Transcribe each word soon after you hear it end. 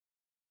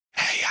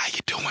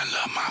you doing,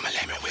 little mama?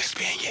 Let me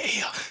whisper in your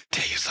ear.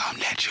 Tell you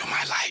something that you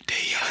might like to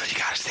hear. You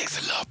got a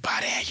sexy little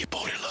body and your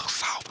booty looks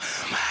soft.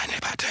 Mind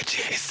if I touch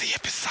it and see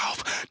if it's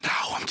soft? No,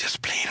 I'm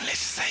just playing unless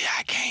you say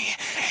I can.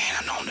 And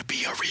I'm known to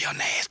be a real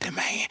nasty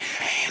man.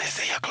 And they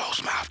say a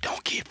closed mouth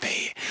don't get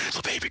fed.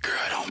 So baby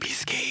girl, don't be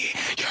scared.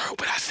 You heard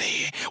what I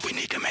said. We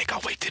need to make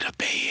our way to the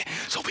bed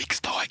so we can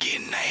start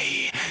getting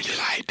ahead. You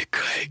like the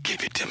cut,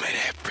 give it to me,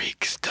 that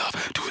freak stuff.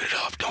 Do it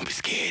up, don't be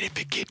scared if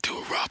it get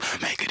too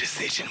rough. Make a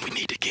decision, we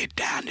need to get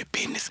down to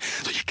business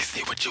so you can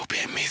see what you've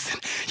been missing.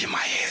 You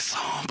might have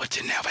some, but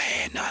you never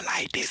had none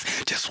like this.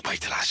 Just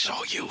wait till I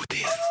show you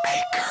this.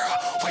 Hey girl,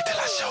 wait till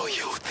I show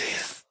you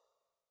this.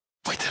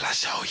 Wait till I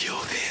show you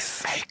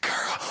this. Hey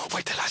girl,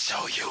 wait till I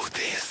show you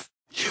this.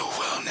 You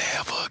will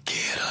never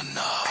get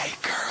enough. Hey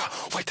girl,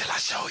 wait till I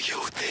show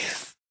you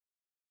this.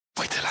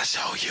 Wait till I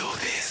show you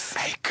this.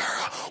 Hey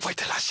girl, wait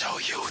till I show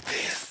you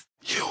this.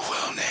 You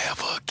will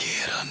never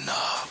get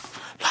enough.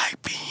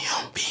 Like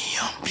BM,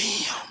 BM,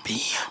 BM,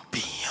 BM,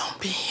 BM,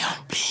 BM,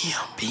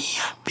 BM,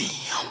 BM,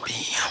 BM,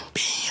 BM,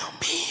 BM,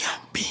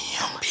 BM,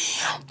 BM,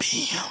 BM,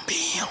 BM,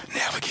 BM.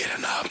 Never get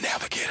enough,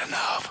 never get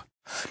enough.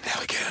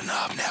 Never get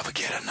enough, never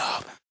get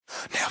enough.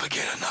 Never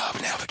get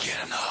enough, never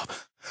get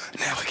enough.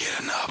 Never get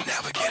enough,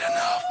 never get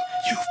enough.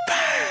 You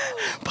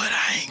fine, but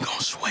I ain't gon'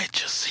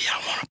 sweat you. See, I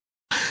wanna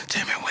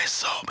tell me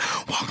what's up.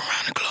 Walk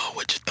around the club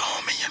with your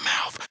thumb in your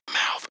mouth,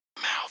 mouth,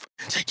 mouth.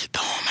 Take your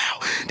thumb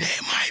out. That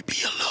might be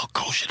a little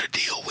kosher to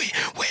deal with.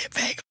 Wet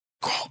back,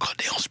 grown, cause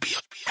they don't spill.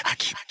 I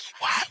keep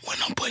quiet when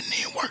I'm putting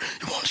in work.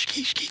 You wanna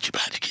skeet, you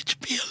about to get your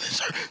feelings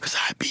hurt. Cause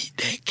I beat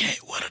that cat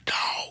with a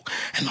dog.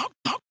 And knock,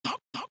 knock,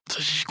 knock, knock,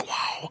 till she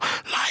squall.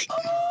 Like,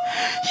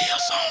 yeah,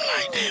 something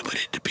like that. But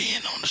it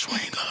depends on the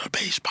swing of the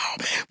baseball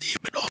bat. Leave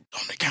it up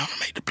on the counter,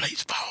 make the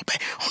plates fall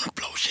back. On the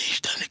floor, she ain't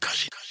stunning cause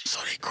she so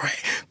they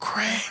crack,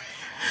 crack,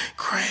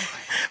 crack.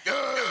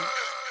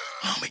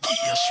 I'ma give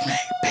you a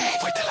smack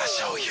back. Wait till I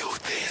show you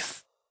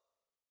this.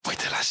 Wait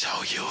till I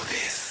show you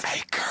this.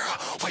 Hey girl,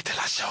 wait till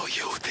I show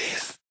you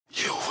this.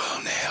 You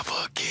will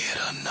never get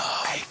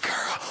enough. Hey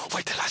girl,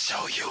 wait till I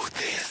show you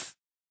this.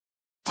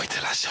 Wait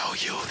till I show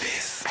you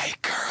this. Hey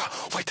girl,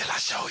 wait till I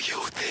show you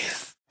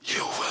this.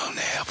 You will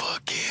never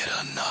get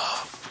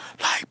enough.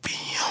 Like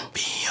BM,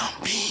 BM,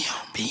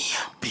 BM,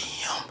 BM,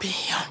 BM,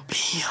 BM,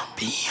 BM,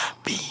 BM,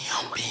 BM,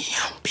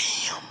 BM,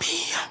 BM,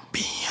 BM,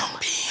 BM,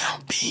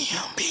 BM,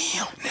 BM,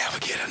 BM. Never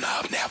get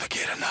enough, never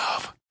get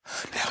enough.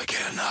 Never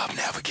get enough,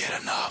 never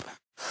get enough.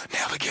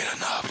 Never get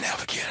enough,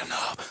 never get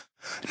enough.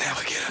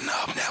 Never get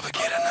enough, never